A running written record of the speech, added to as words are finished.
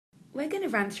We're going to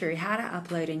run through how to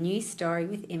upload a news story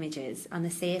with images on the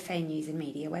CFA News and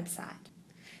Media website.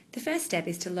 The first step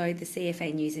is to load the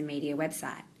CFA News and Media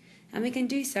website, and we can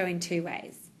do so in two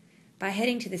ways: by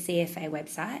heading to the CFA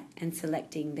website and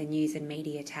selecting the News and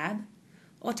Media tab,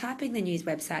 or typing the news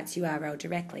website's URL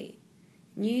directly,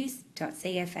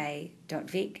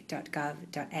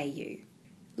 news.cfa.vic.gov.au.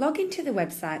 Log into the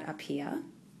website up here,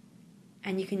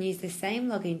 and you can use the same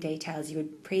login details you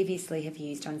would previously have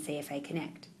used on CFA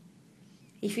Connect.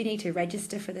 If you need to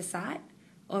register for the site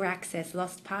or access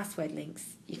lost password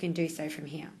links, you can do so from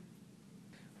here.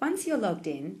 Once you're logged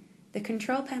in, the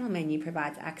control panel menu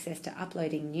provides access to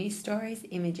uploading news stories,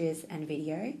 images and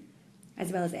video,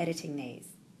 as well as editing these.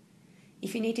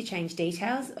 If you need to change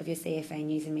details of your CFA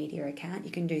News and Media account,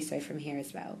 you can do so from here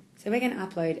as well. So we're going to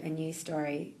upload a news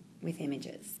story with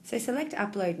images. So select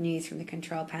Upload News from the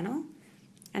control panel,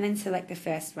 and then select the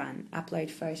first one, Upload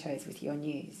Photos with your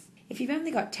news. If you've only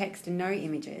got text and no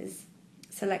images,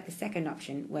 select the second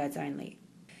option, Words Only.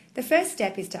 The first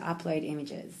step is to upload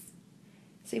images.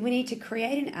 So we need to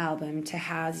create an album to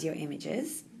house your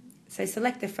images. So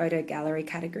select the photo gallery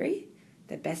category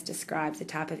that best describes the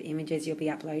type of images you'll be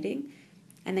uploading,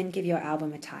 and then give your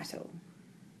album a title.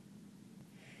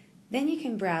 Then you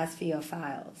can browse for your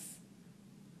files.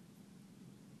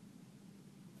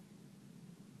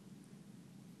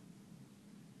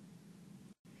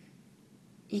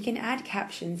 You can add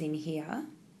captions in here.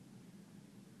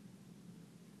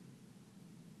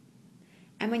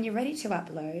 And when you're ready to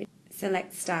upload,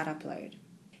 select Start Upload.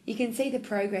 You can see the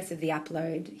progress of the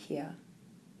upload here.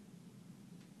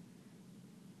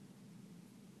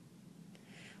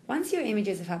 Once your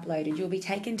images have uploaded, you'll be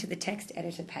taken to the text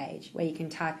editor page where you can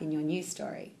type in your news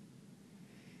story.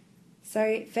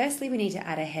 So firstly, we need to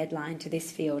add a headline to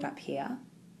this field up here.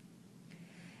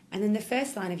 And then the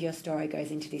first line of your story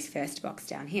goes into this first box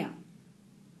down here.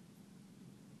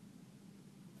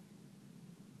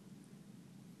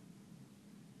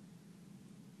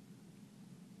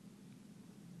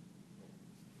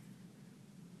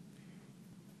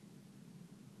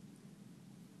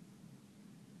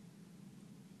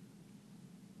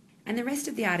 And the rest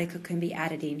of the article can be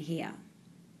added in here.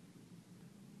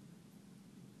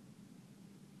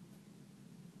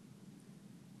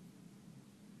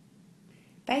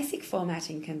 Basic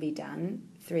formatting can be done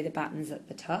through the buttons at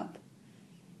the top,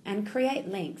 and create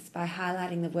links by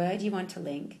highlighting the word you want to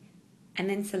link and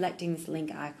then selecting this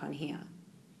link icon here.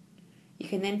 You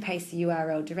can then paste the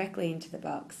URL directly into the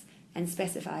box and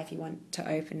specify if you want to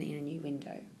open in a new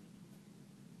window.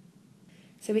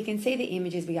 So we can see the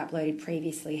images we uploaded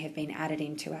previously have been added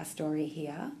into our story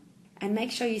here, and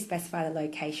make sure you specify the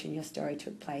location your story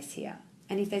took place here.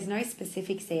 And if there's no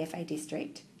specific CFA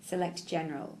district, select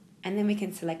General, and then we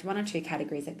can select one or two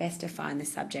categories that best define the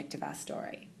subject of our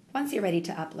story. Once you're ready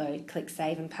to upload, click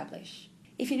Save and Publish.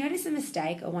 If you notice a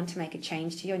mistake or want to make a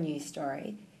change to your news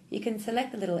story, you can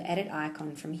select the little edit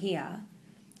icon from here,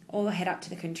 or head up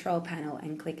to the control panel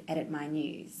and click Edit My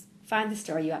News. Find the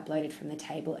story you uploaded from the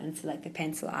table and select the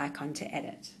pencil icon to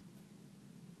edit.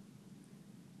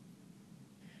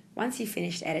 Once you've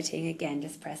finished editing, again,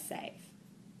 just press Save.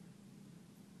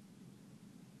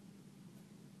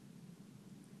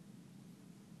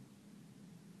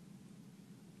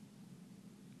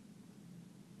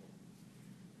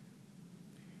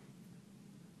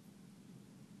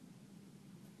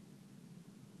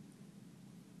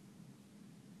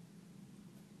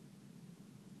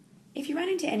 If you run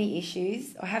into any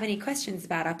issues or have any questions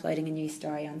about uploading a news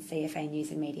story on CFA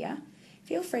News and Media,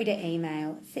 feel free to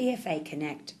email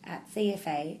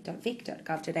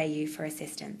cfaconnect@cfa.vic.gov.au for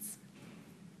assistance.